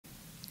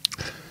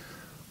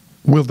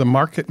Will the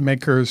market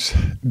makers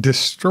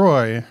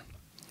destroy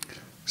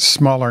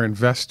smaller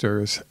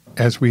investors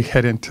as we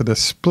head into the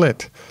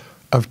split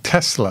of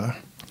Tesla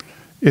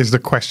is the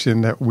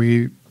question that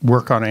we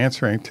work on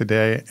answering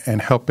today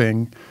and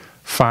helping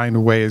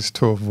find ways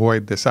to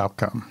avoid this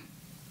outcome.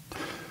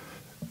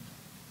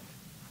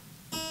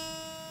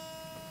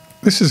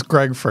 This is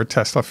Greg for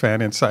Tesla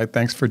Fan Insight.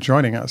 Thanks for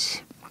joining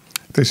us.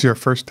 If this is your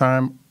first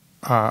time,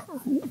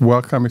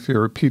 welcome. If you're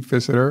a repeat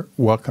visitor,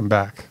 welcome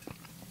back.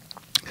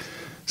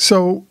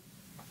 So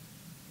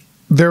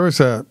there was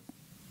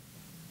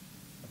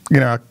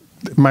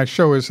my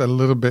show is a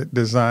little bit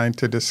designed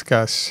to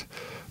discuss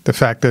the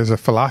fact there's a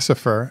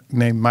philosopher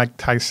named Mike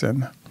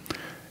Tyson,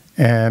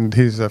 and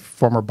he's a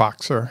former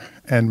boxer.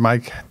 And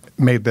Mike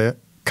made the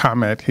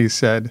comment, he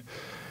said,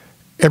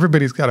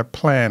 everybody's got a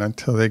plan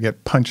until they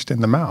get punched in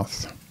the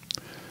mouth.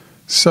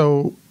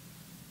 So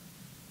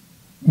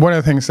one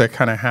of the things that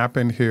kind of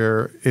happened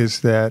here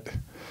is that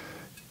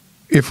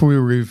if we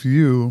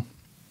review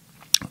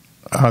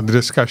the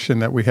discussion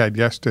that we had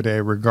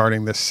yesterday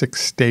regarding the 6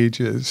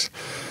 stages,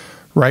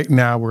 right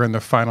now we're in the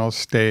final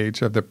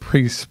stage of the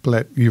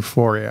pre-split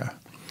euphoria.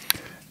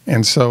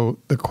 And so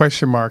the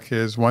question mark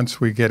is, once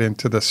we get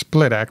into the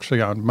split actually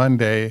on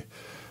Monday,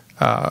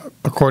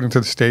 according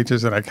to the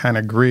stages, and I kind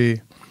of agree,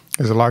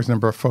 there's a large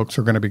number of folks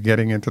who are going to be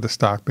getting into the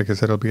stock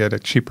because it'll be at a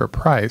cheaper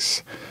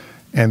price.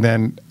 And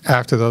then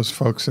after those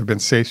folks have been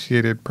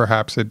satiated,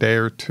 perhaps a day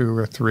or 2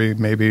 or 3,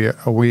 maybe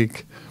a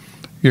week,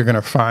 you're going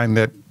to find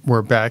that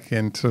we're back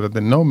in sort of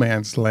the no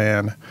man's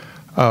land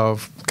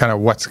of kind of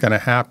what's going to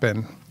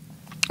happen,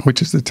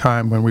 which is the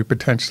time when we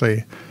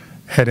potentially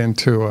head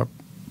into a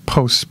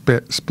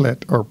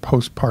post-split or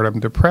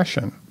postpartum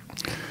depression.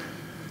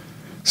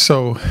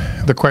 So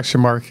the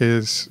question mark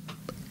is,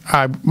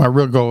 my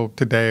real goal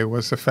today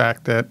was the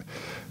fact that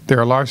there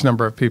are a large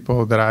number of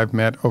people that I've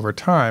met over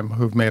time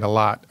who've made a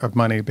lot of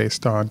money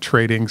based on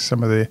trading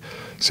some of the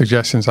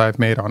suggestions I've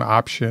made on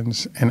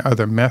options and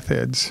other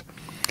methods.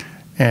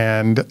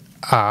 And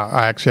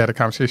I actually had a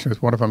conversation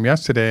with one of them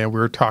yesterday, and we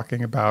were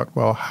talking about,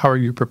 well, how are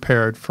you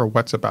prepared for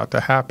what's about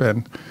to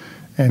happen?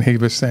 And he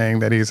was saying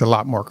that he's a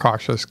lot more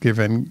cautious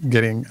given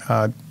getting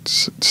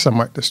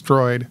somewhat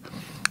destroyed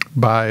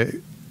by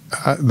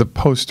the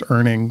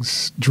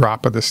post-earnings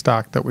drop of the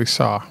stock that we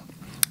saw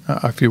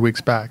a few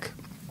weeks back.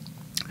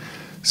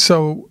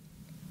 So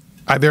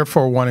I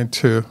therefore wanted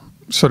to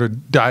sort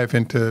of dive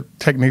into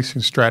techniques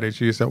and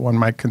strategies that one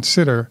might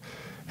consider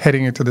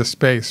heading into this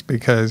space,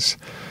 because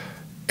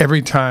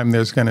every time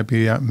there's going to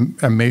be a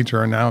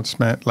major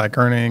announcement like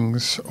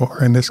earnings,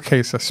 or in this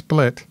case a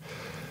split,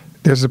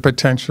 there's a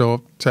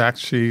potential to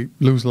actually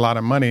lose a lot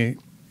of money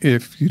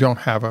if you don't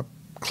have a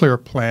clear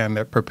plan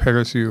that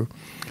prepares you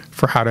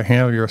for how to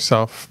handle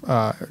yourself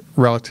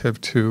relative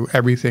to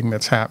everything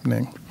that's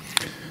happening.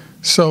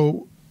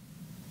 So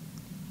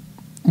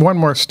one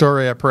more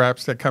story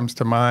perhaps that comes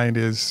to mind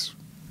is,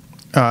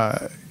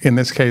 in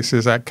this case,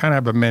 is I kind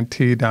of have a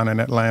mentee down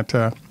in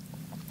Atlanta.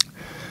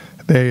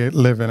 They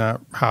live in a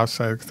house,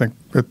 I think,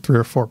 with 3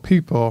 or 4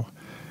 people,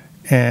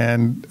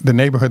 and the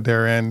neighborhood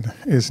they're in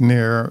is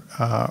near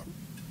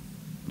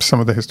some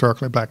of the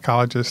historically black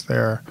colleges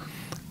there,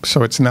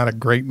 so it's not a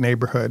great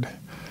neighborhood.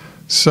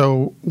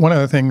 So one of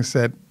the things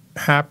that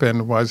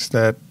happened was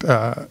that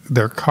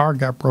their car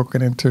got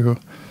broken into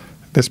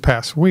this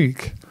past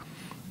week,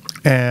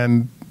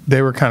 and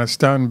they were kind of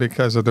stunned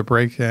because of the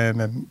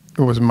break-in, and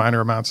it was minor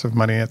amounts of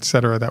money, et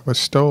cetera, that was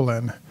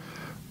stolen.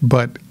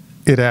 But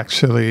it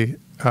actually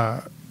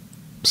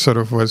sort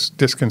of was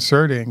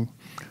disconcerting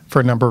for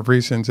a number of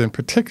reasons. In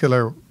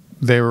particular,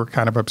 they were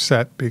kind of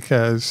upset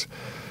because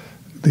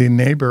the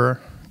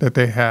neighbor that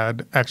they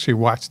had actually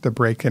watched the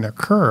break-in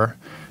occur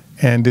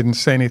and didn't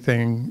say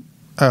anything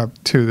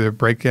to the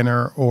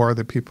break-inner or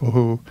the people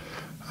who,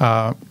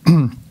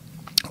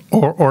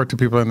 or to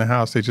people in the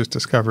house. They just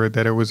discovered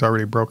that it was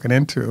already broken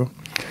into.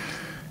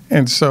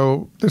 And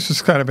so this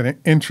is kind of an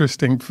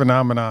interesting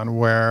phenomenon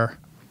where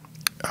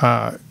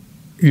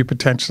you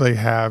potentially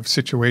have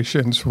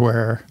situations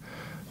where,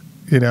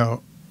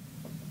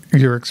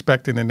 you're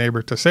expecting the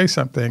neighbor to say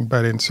something,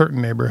 but in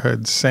certain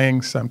neighborhoods,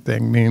 saying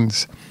something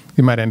means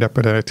you might end up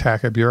with an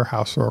attack of your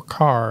house or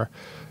car.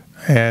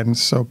 And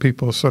so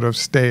people sort of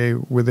stay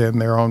within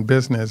their own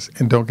business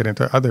and don't get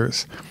into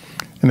others.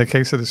 In the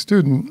case of the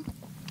student,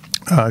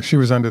 she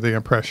was under the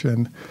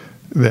impression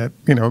that,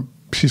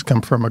 she's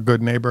come from a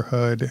good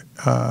neighborhood,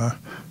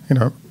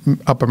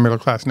 upper middle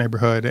class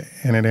neighborhood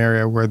in an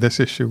area where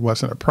this issue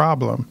wasn't a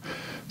problem.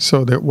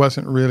 So that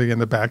wasn't really in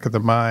the back of the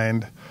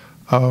mind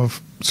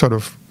of sort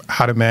of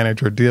how to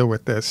manage or deal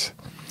with this.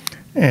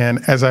 And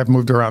as I've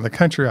moved around the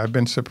country, I've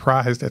been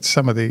surprised at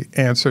some of the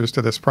answers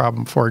to this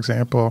problem. For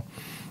example,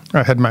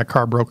 I had my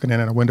car broken in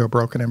and a window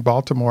broken in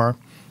Baltimore.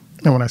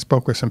 And when I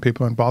spoke with some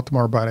people in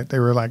Baltimore about it, they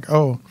were like,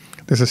 oh,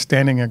 there's a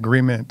standing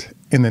agreement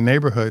in the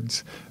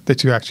neighborhoods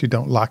that you actually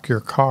don't lock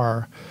your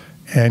car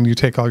and you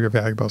take all your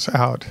valuables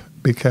out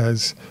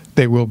because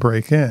they will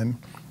break in.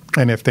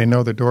 And if they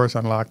know the door is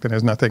unlocked and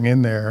there's nothing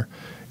in there,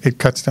 it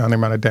cuts down the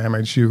amount of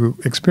damage you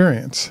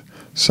experience.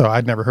 So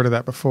I'd never heard of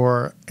that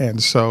before.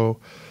 And so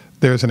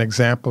there's an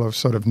example of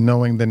sort of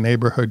knowing the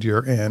neighborhood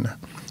you're in,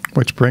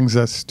 which brings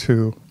us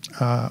to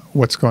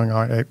what's going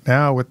on right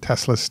now with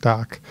Tesla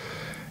stock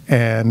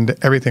and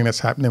everything that's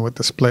happening with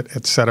the split,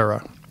 et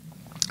cetera.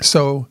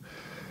 So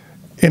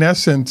in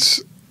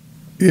essence,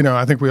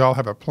 I think we all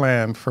have a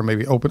plan for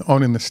maybe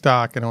owning the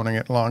stock and owning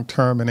it long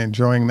term and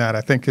enjoying that.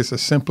 I think is the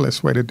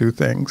simplest way to do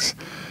things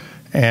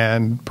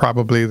and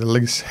probably the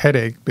least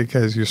headache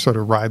because you sort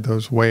of ride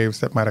those waves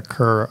that might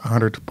occur,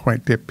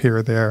 100-point dip here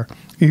or there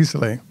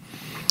easily.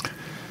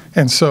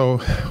 And so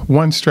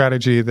one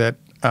strategy that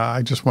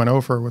I just went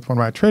over with one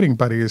of my trading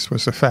buddies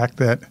was the fact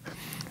that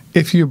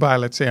if you buy,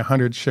 let's say,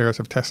 100 shares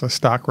of Tesla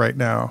stock right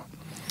now,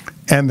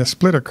 and the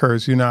split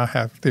occurs, you now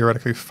have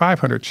theoretically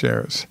 500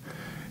 shares.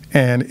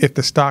 And if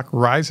the stock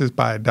rises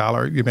by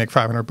 $1, you make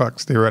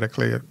 $500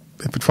 theoretically.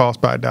 If it falls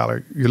by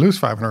 $1, you lose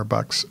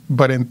 $500.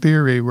 But in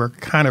theory, we're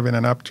kind of in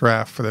an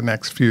updraft for the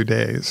next few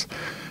days.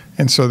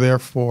 And so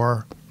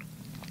therefore,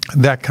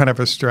 that kind of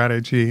a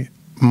strategy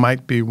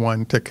might be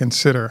one to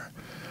consider.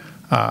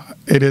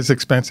 It is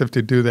expensive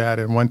to do that,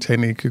 and one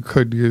technique you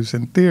could use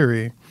in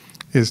theory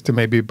is to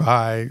maybe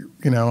buy,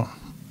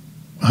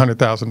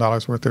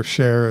 $100,000 worth of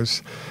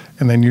shares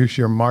and then use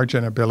your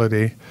margin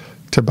ability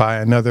to buy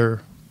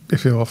another,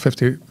 if you will,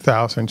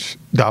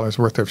 $50,000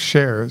 worth of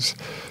shares.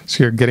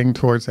 So you're getting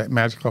towards that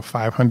magical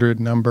 500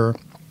 number,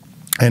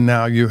 and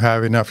now you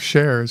have enough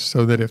shares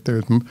so that if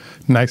there's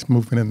nice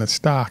movement in the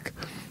stock,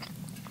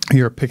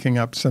 you're picking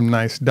up some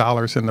nice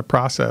dollars in the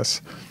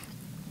process.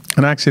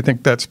 And I actually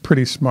think that's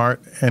pretty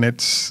smart, and it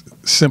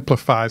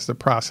simplifies the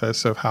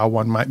process of how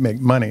one might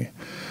make money.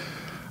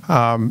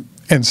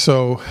 And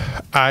so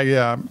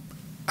I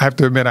have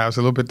to admit I was a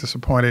little bit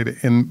disappointed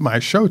in my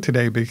show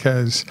today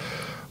because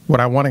what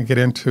I want to get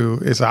into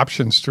is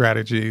option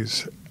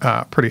strategies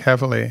pretty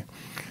heavily.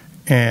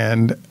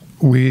 And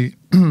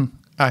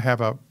I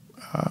have a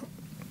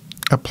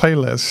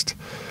playlist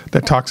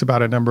that talks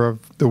about a number of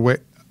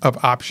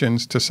of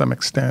options to some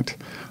extent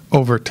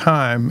over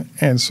time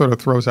and sort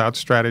of throws out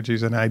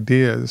strategies and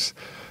ideas.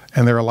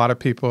 And there are a lot of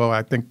people,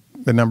 I think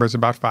the number is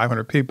about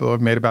 500 people, who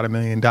have made about $1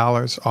 million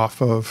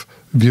off of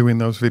viewing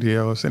those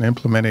videos and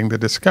implementing the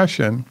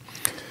discussion.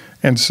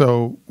 And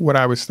so what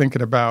I was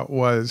thinking about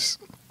was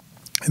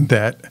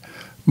that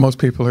most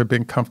people have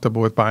been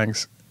comfortable with buying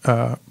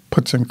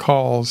puts and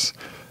calls,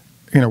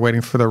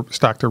 waiting for the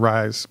stock to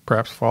rise,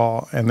 perhaps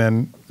fall, and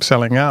then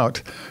selling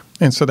out.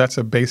 And so that's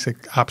a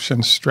basic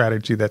option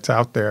strategy that's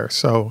out there.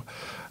 So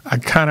I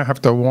kind of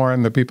have to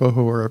warn the people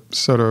who are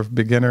sort of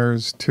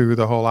beginners to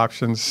the whole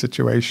options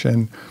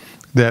situation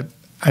that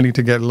I need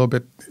to get a little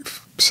bit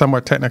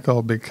somewhat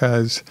technical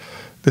because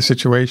the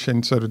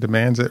situation sort of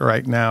demands it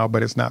right now,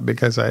 but it's not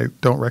because I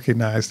don't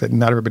recognize that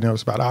not everybody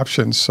knows about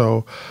options.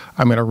 So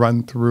I'm going to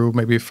run through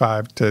maybe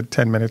 5 to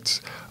 10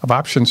 minutes of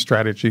option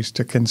strategies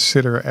to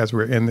consider as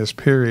we're in this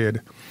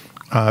period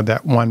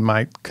that one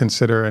might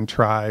consider and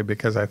try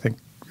because I think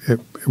it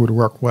would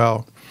work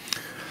well.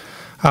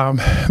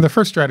 The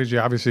first strategy,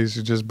 obviously, is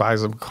to just buy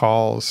some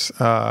calls.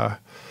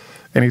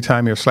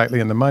 Anytime you're slightly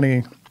in the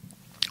money,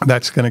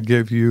 that's going to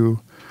give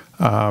you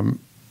the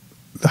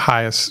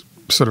highest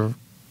sort of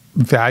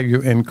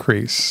value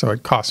increase. So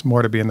it costs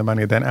more to be in the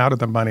money than out of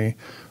the money,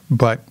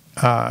 but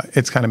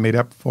it's kind of made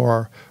up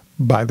for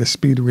by the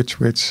speed with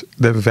which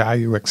the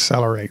value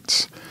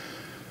accelerates.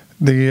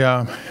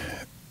 The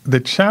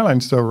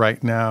challenge, though,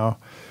 right now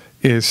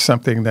is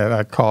something that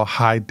I call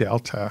high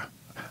delta.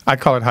 I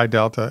call it high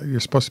delta. You're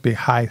supposed to be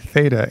high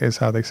theta is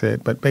how they say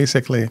it. But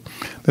basically,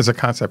 there's a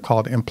concept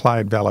called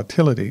implied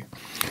volatility.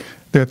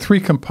 There are 3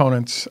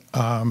 components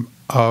of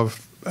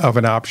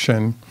an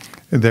option.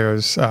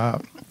 There's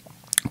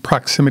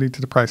proximity to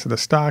the price of the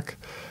stock.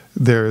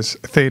 There's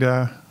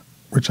theta,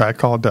 which I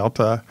call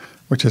delta,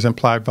 which is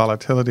implied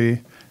volatility.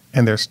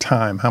 And there's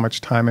time. How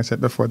much time is it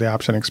before the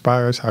option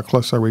expires? How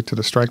close are we to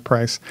the strike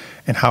price?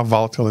 And how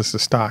volatile is the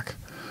stock?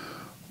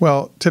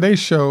 Well, today's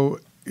show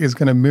is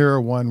going to mirror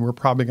one we're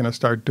probably going to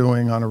start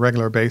doing on a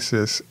regular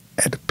basis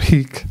at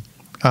peak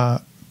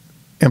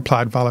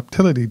implied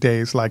volatility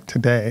days like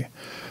today,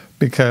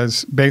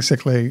 because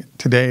basically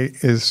today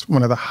is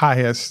one of the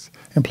highest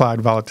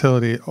implied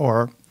volatility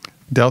or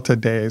delta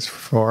days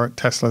for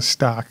Tesla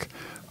stock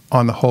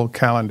on the whole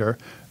calendar.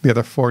 The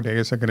other 4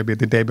 days are going to be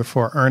the day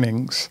before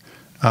earnings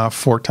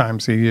 4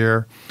 times a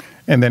year.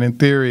 And then in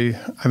theory,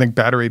 I think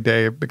Battery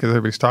Day, because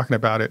everybody's talking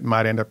about it,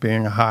 might end up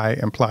being a high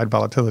implied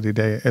volatility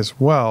day as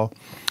well.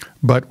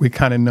 But we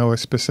kind of know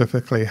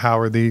specifically how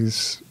are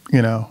these,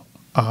 going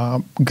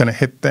to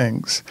hit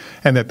things,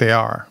 and that they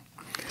are.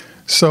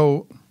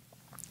 So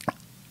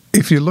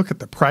if you look at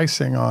the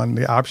pricing on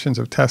the options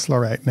of Tesla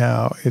right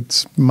now,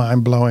 it's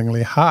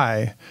mind-blowingly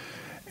high.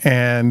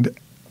 And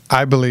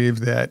I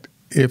believe that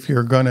if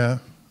you're going to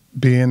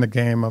be in the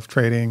game of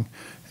trading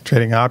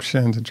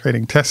options and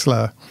trading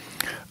Tesla,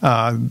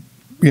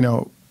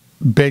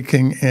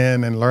 baking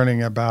in and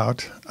learning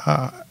about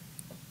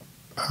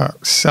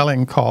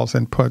selling calls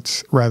and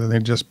puts rather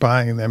than just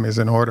buying them is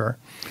in order.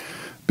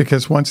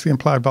 because once the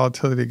implied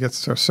volatility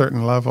gets to a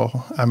certain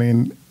level, I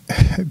mean,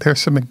 there's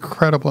some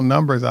incredible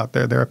numbers out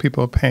there. There are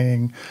people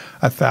paying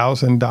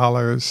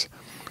 $1,000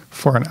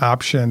 for an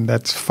option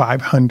that's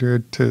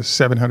 500 to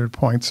 700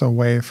 points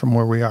away from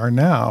where we are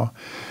now.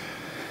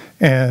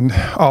 And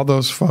all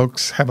those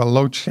folks have a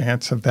low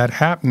chance of that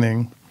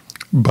happening.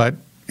 But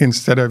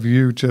instead of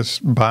you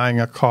just buying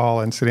a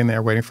call and sitting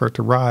there waiting for it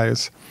to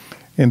rise,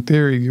 in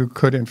theory, you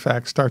could, in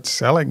fact, start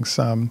selling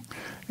some.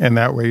 And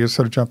that way you're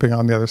sort of jumping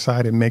on the other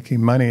side and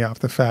making money off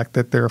the fact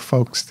that there are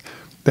folks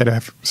that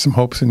have some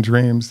hopes and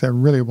dreams that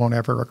really won't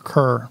ever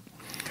occur.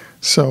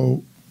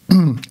 So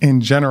in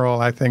general,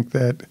 I think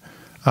that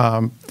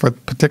for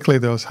particularly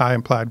those high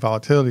implied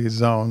volatility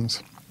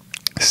zones,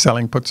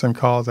 selling puts and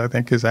calls, I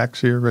think, is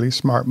actually a really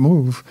smart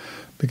move,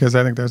 because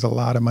I think there's a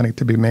lot of money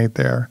to be made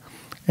there,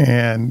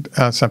 and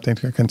something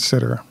to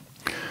consider.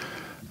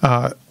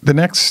 The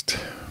next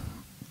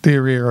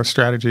theory or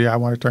strategy I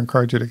wanted to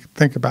encourage you to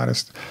think about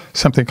is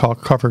something called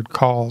covered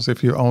calls.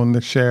 If you own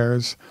the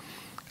shares,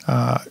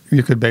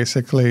 you could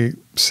basically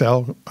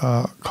sell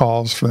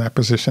calls from that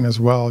position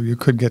as well. You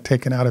could get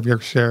taken out of your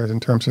shares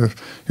in terms of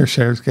your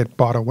shares get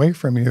bought away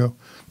from you.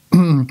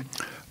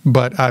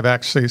 But I've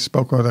actually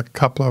spoken with a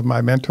couple of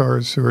my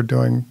mentors who are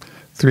doing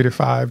 3 to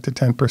 5 to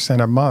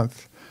 10% a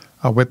month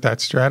with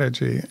that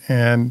strategy,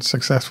 and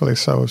successfully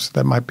so. So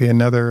that might be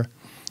another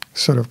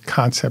sort of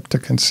concept to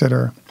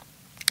consider.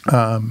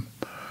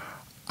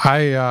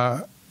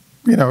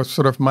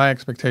 Sort of my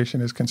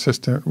expectation is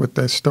consistent with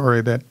the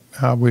story that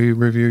we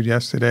reviewed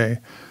yesterday,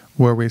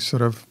 where we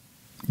sort of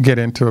get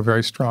into a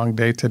very strong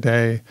day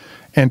today,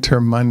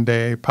 enter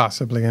Monday,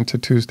 possibly into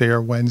Tuesday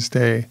or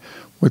Wednesday,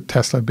 with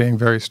Tesla being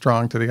very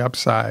strong to the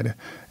upside.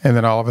 And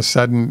then all of a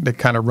sudden, it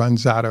kind of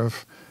runs out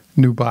of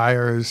new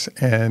buyers,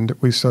 and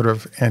we sort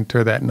of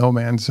enter that no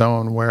man's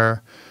zone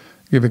where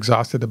you've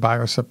exhausted the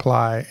buyer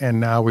supply, and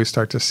now we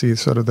start to see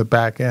sort of the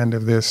back end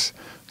of this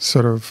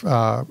sort of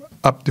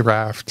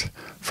updraft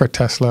for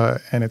Tesla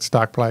and its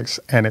stock price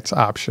and its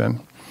option.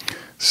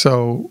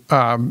 So,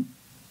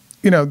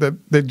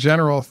 the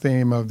general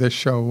theme of this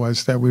show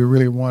was that we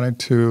really wanted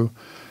to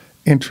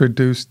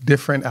introduce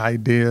different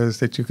ideas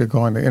that you could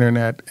go on the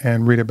internet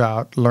and read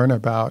about, learn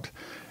about,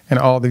 and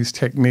all these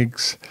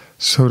techniques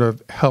sort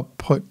of help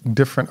put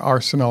different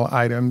arsenal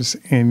items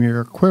in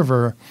your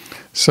quiver,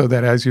 so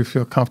that as you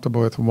feel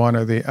comfortable with one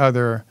or the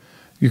other,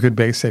 you could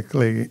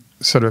basically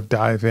sort of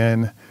dive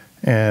in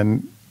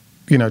and,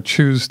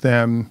 choose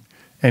them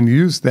and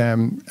use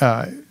them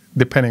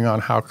depending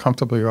on how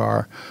comfortable you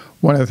are.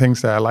 One of the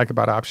things that I like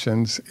about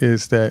options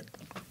is that,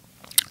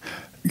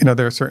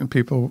 there are certain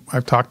people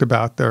I've talked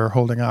about that are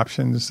holding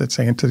options that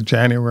say into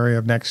January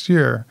of next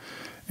year.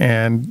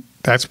 And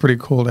that's pretty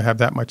cool to have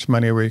that much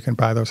money where you can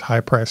buy those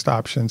high-priced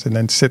options and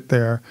then sit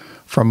there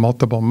for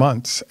multiple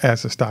months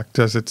as the stock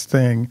does its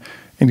thing.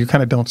 And you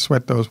kind of don't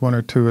sweat those 1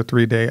 or 2 or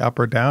 3 day up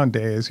or down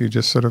days. You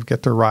just sort of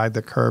get to ride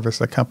the curve as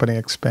the company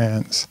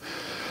expands.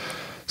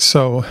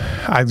 So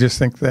I just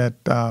think that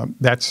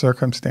that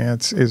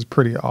circumstance is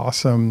pretty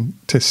awesome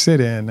to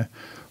sit in.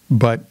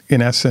 But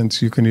in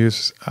essence, you can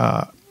use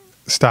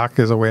stock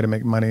as a way to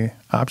make money,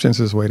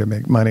 options as a way to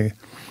make money.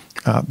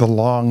 The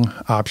long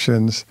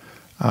options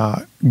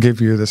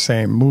give you the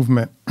same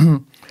movement.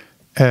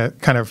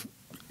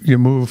 You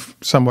move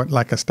somewhat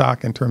like a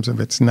stock in terms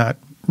of it's not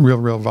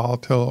real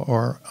volatile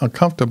or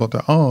uncomfortable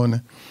to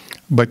own,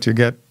 but you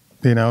get,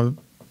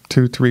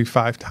 2, 3,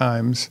 5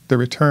 times the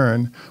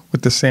return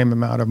with the same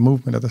amount of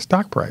movement of the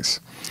stock price.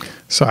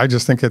 So I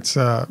just think it's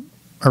a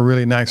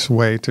really nice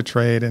way to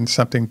trade and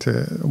something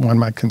one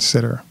might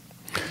consider.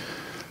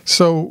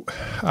 So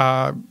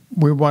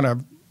we want to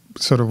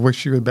sort of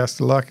wish you the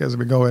best of luck as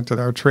we go into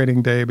our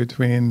trading day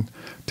between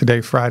today,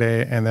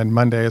 Friday, and then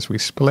Monday as we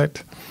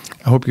split.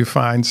 I hope you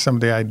find some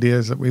of the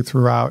ideas that we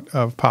threw out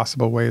of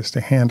possible ways to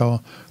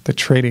handle the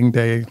trading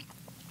day,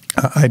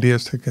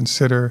 ideas to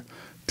consider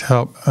to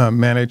help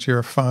manage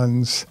your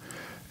funds,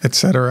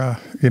 etc.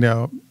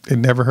 It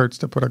never hurts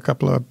to put a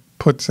couple of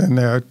puts in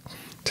there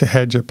to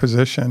hedge a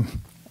position.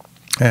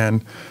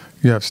 And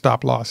you have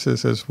stop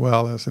losses as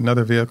well as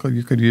another vehicle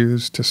you could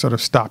use to sort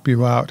of stop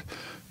you out,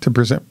 to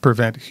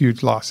prevent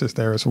huge losses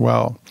there as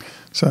well.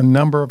 So a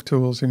number of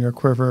tools in your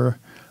quiver.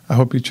 I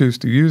hope you choose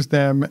to use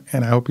them,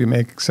 and I hope you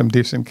make some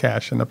decent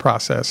cash in the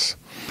process.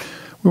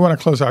 We want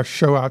to close our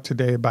show out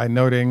today by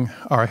noting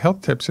our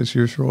health tips as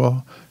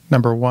usual.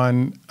 Number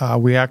one,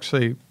 we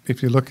actually,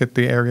 if you look at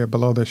the area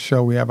below the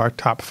show, we have our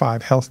top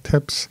 5 health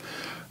tips.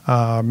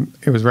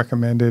 It was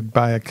recommended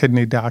by a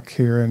kidney doc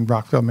here in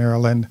Rockville,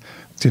 Maryland.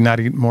 Do not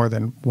eat more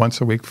than once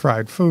a week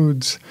fried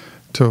foods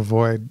to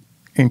avoid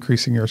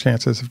increasing your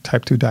chances of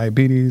type 2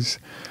 diabetes.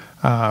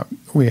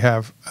 We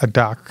have a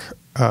doc,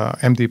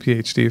 MD,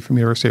 PhD from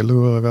University of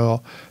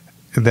Louisville,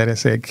 that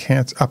is a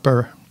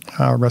upper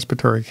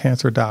respiratory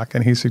cancer doc,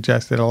 and he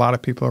suggested a lot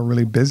of people are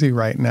really busy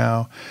right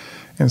now,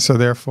 and so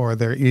therefore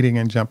they're eating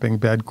and jumping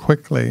bed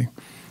quickly.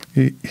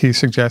 He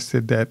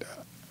suggested that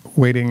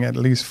waiting at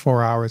least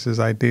 4 hours is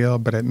ideal,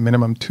 but at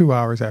minimum 2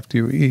 hours after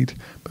you eat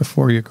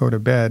before you go to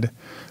bed,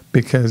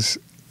 because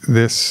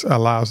this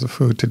allows the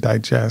food to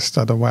digest.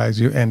 Otherwise,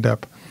 you end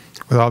up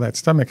with all that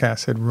stomach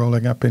acid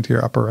rolling up into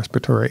your upper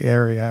respiratory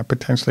area,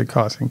 potentially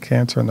causing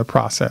cancer in the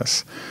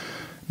process.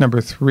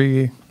 Number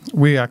 3,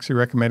 we actually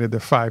recommended the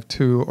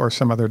 5-2 or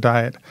some other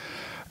diet.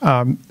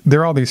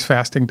 There are all these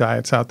fasting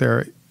diets out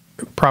there.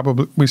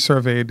 Probably I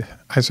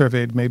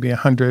surveyed maybe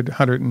 100,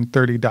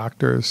 130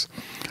 doctors.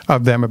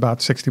 Of them, about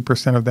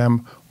 60% of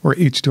them were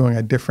each doing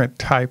a different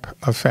type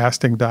of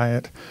fasting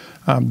diet.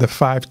 The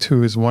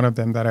 5-2 is one of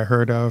them that I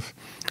heard of.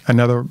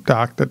 Another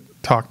doc that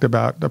talked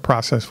about the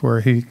process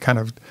where he kind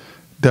of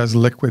does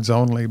liquids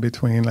only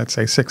between, let's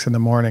say, 6 in the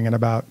morning and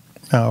about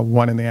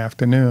 1 in the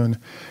afternoon.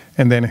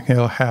 And then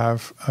he'll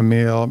have a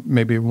meal,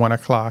 maybe 1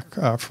 o'clock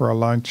for a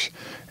lunch,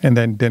 and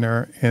then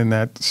dinner in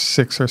that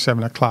 6 or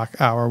 7 o'clock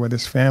hour with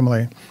his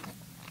family.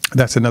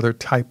 That's another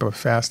type of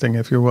fasting,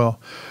 if you will.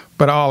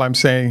 But all I'm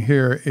saying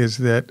here is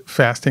that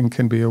fasting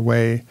can be a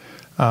way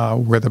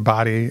where the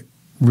body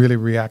really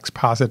reacts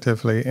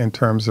positively in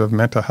terms of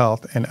mental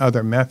health and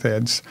other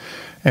methods.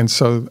 And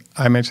so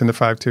I mentioned the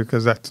 5-2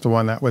 because that's the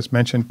one that was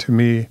mentioned to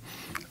me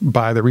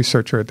by the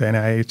researcher at the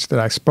NIH that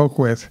I spoke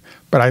with,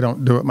 but I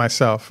don't do it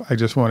myself. I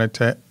just wanted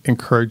to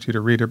encourage you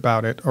to read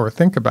about it or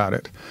think about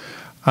it.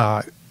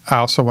 I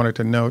also wanted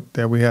to note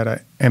that we had an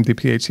MD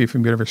PhD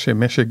from the University of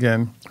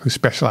Michigan who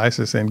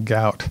specializes in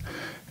gout.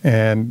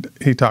 And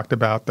he talked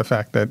about the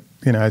fact that,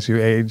 as you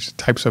age,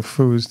 types of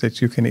foods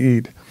that you can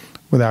eat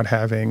without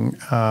having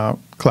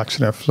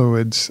collection of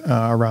fluids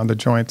around the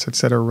joints, et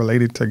cetera,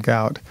 related to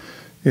gout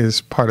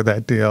is part of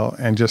that deal.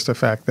 And just the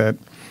fact that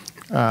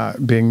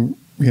being,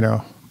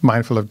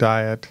 mindful of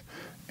diet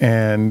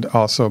and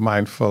also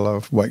mindful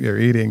of what you're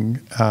eating,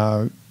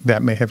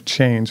 that may have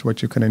changed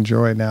what you can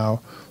enjoy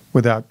now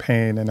without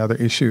pain and other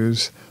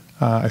issues,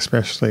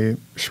 especially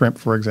shrimp,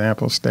 for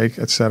example, steak,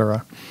 et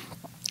cetera.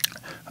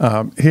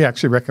 He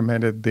actually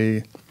recommended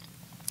the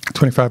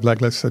 25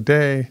 leg lifts a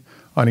day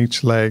on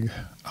each leg,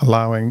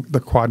 allowing the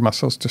quad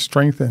muscles to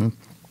strengthen,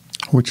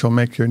 which will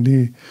make your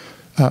knee,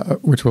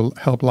 which will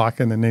help lock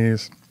in the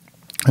knees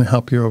and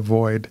help you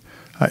avoid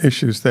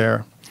issues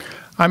there.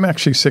 I'm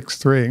actually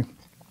 6'3",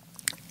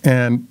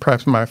 and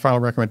perhaps my final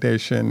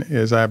recommendation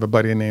is I have a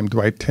buddy named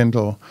Dwight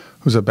Tyndall,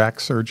 who's a back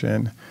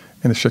surgeon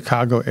in the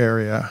Chicago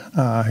area.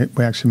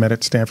 We actually met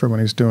at Stanford when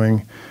he was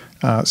doing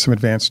some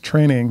advanced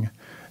training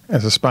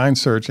as a spine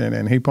surgeon,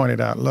 and he pointed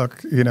out,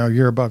 look,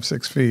 you're above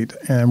 6 feet,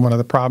 and one of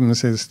the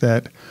problems is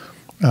that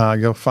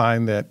you'll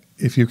find that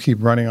if you keep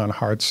running on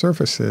hard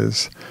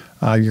surfaces,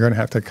 you're going to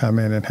have to come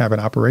in and have an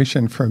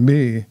operation for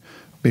me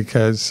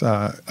because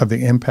of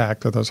the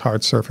impact of those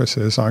hard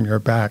surfaces on your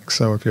back.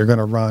 So if you're going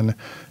to run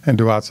and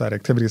do outside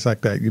activities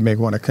like that, you may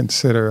want to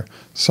consider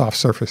soft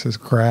surfaces,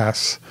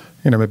 grass,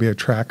 maybe a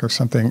track or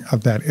something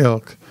of that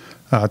ilk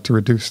to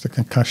reduce the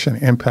concussion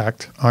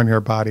impact on your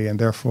body and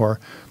therefore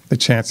the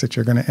chance that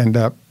you're going to end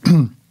up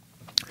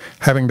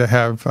having to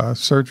have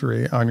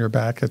surgery on your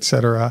back, et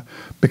cetera,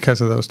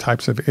 because of those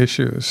types of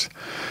issues.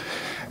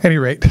 At any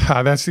rate,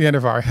 that's the end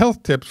of our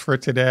health tips for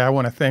today. I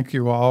want to thank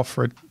you all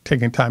for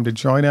taking time to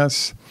join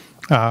us.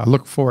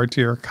 Look forward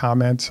to your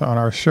comments on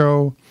our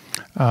show.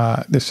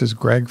 This is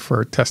Greg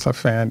for Tesla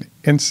Fan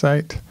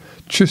Insight.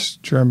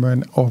 Tschüss,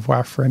 German. Au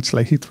revoir, French.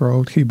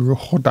 Lehitrod, Hebrew,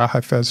 Choda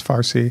Hafez,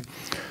 Farsi.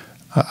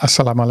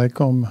 Assalamu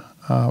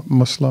alaikum,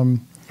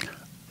 Muslim.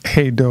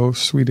 Hey do,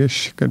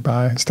 Swedish.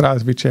 Goodbye.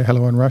 Zdravstvuyte,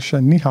 hello in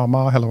Russian. Ni hao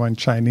ma, hello in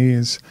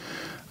Chinese.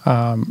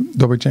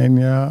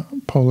 Dobrodzenia,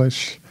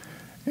 Polish.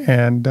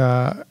 And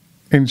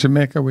in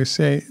Jamaica, we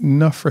say,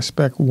 enough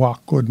respect,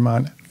 walk good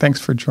man.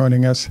 Thanks for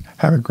joining us.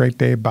 Have a great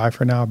day. Bye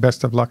for now.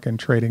 Best of luck in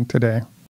trading today.